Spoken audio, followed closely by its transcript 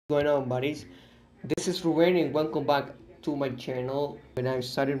Going on, buddies? This is Rubén and welcome back to my channel. When I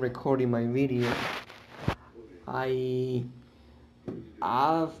started recording my video, I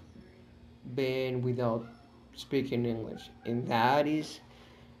have been without speaking English, and that is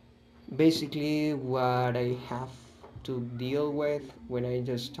basically what I have to deal with when I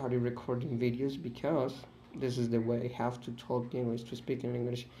just started recording videos, because this is the way I have to talk English, to speak in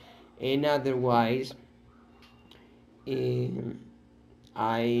English, and otherwise um,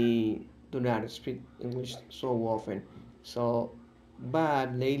 I do not speak English so often. So,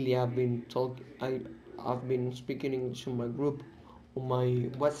 but lately I've been speaking English on my group, on my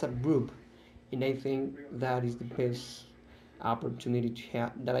WhatsApp group, and I think that is the best opportunity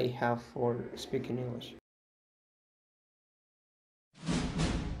that I have for speaking English.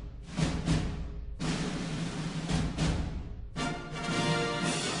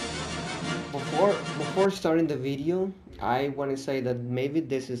 Before starting the video, I want to say that maybe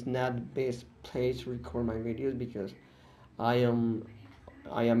this is not the best place to record my videos, because I am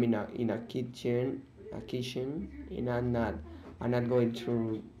I am in a kitchen, and I'm not going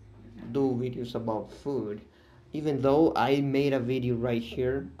to do videos about food. Even though I made a video right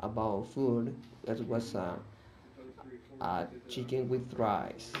here about food, that was chicken with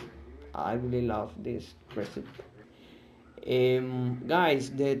rice. I really love this recipe. Guys,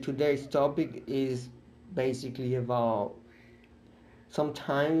 the today's topic is basically about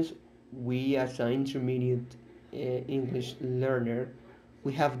sometimes we as an intermediate English learner,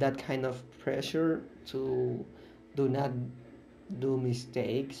 we have that kind of pressure to do not do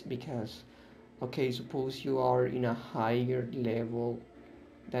mistakes, because okay, suppose you are in a higher level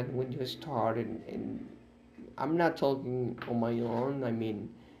than when you started, and I'm not talking on my own, I mean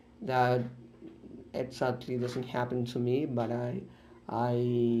that exactly doesn't happen to me, but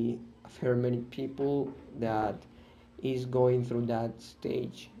I've heard many people that is going through that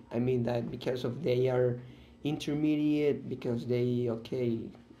stage. I mean that because of they are intermediate, because they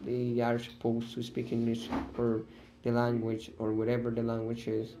are supposed to speak English or the language or whatever the language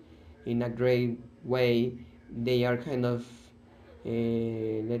is in a great way. They are kind of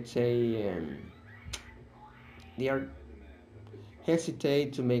let's say they are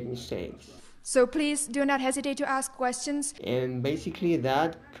hesitate to make mistakes, So please do not hesitate to ask questions. and basically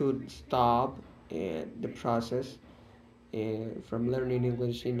that could stop the process from learning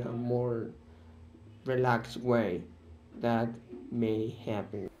English in a more relaxed way that may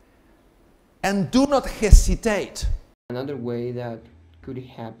happen. And do not hesitate. Another way that could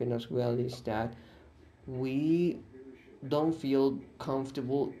happen as well is that we don't feel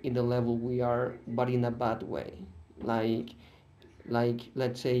comfortable in the level we are, but in a bad way. Like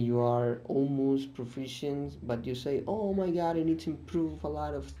let's say you are almost proficient, but you say, "Oh my God, I need to improve a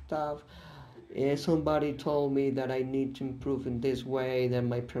lot of stuff. Somebody told me that I need to improve in this way, that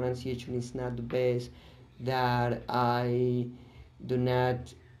my pronunciation is not the best, that I do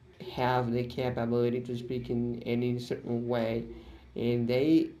not have the capability to speak in any certain way." And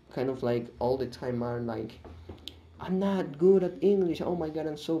they kind of like all the time are like, "I'm not good at English. Oh my God,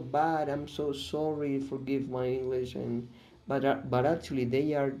 I'm so bad. I'm so sorry. Forgive my English." And but actually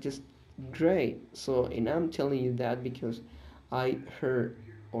they are just great. So, and I'm telling you that because I heard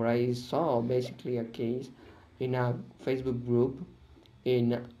or I saw basically a case in a Facebook group,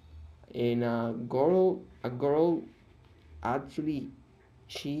 in a girl actually,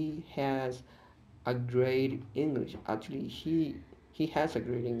 she has a great English. Actually, he has a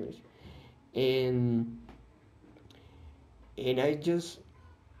great English, and I just,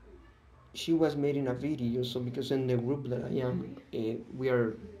 she was making a video. So because in the group that I am, we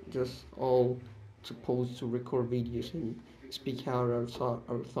are just all supposed to record videos and speak out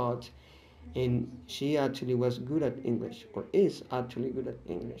our thoughts, and she actually was good at English, or is actually good at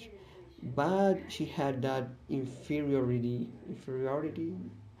English, but she had that inferiority,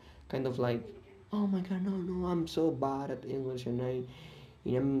 kind of like, "Oh my God, no, no, I'm so bad at English," and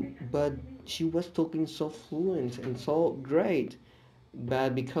but she was talking so fluent and so great,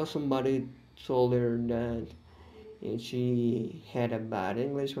 but because somebody told her that she had a bad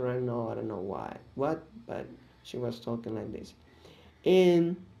English, or I don't know why, what, but she was talking like this.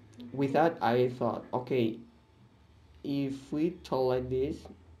 And with that, I thought, okay, if we talk like this,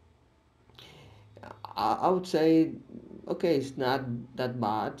 I would say, okay, it's not that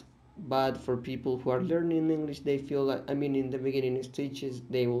bad. But for people who are learning English, they feel like, I mean, in the beginning stages,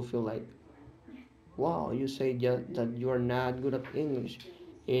 they will feel like, wow, you say that you are not good at English.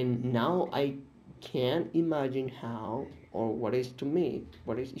 And now I can't imagine how, or what is to me,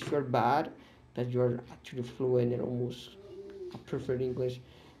 what is, if you're bad, that you're actually fluent and almost a perfect English,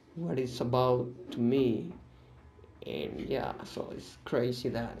 what is about to me. And yeah, so it's crazy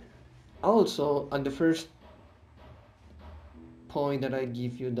that. Also, on the first point that I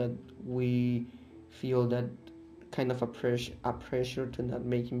give you, that we feel that kind of a pressure to not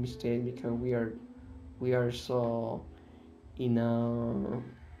making mistakes, because we are so in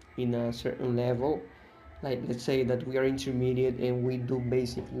a certain level. Like, let's say that we are intermediate and we do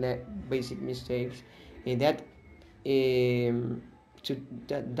basic mistakes, and um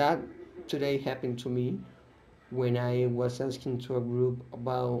that today happened to me when I was asking to a group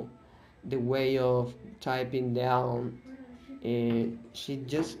about the way of typing down, and he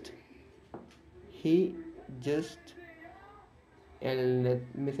just, and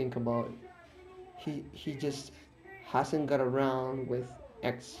let me think about it. He just hasn't got around with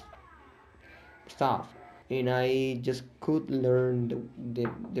X stuff, and I just could learn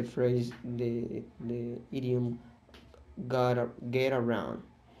the phrase, the idiom, get around,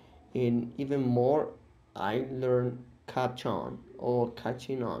 and even more, I learned catch on or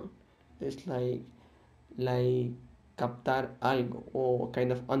catching on. It's like captar algo, or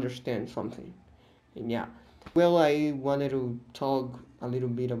kind of understand something. And yeah, well, I wanted to talk a little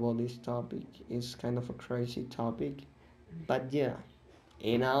bit about this topic. It's kind of a crazy topic, but yeah.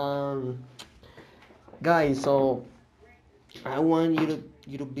 And guys, so I want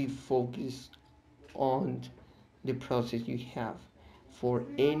you to be focused on the process you have. For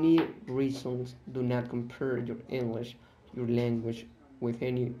any reasons, do not compare your English, your language, with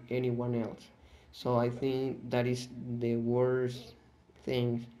anyone else. So I think that is the worst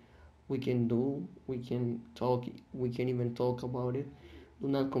thing we can do. We can even talk about it. Do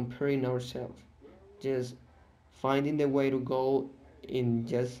not comparing ourselves, just finding the way to go, in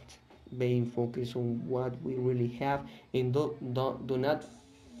just being focused on what we really have, and do not,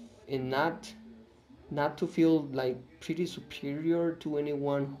 and not to feel like pretty superior to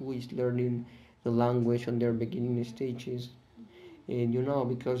anyone who is learning the language on their beginning stages. And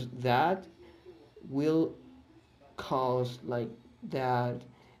because that will cause like that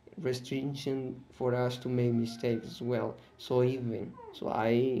restriction for us to make mistakes as well. So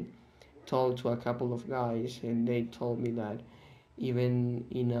I talked to a couple of guys, and they told me that even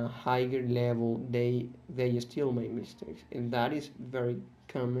in a higher level, they still make mistakes, and that is very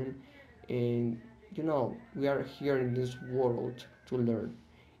common. And we are here in this world to learn,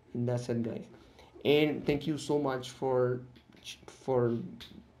 and that's it, guys. And for thank you so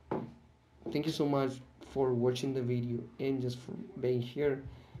much for watching the video, and just for being here.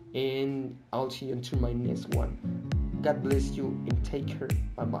 And I'll see you until my next one. God bless you, and take care.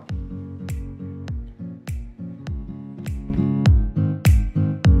 Bye bye.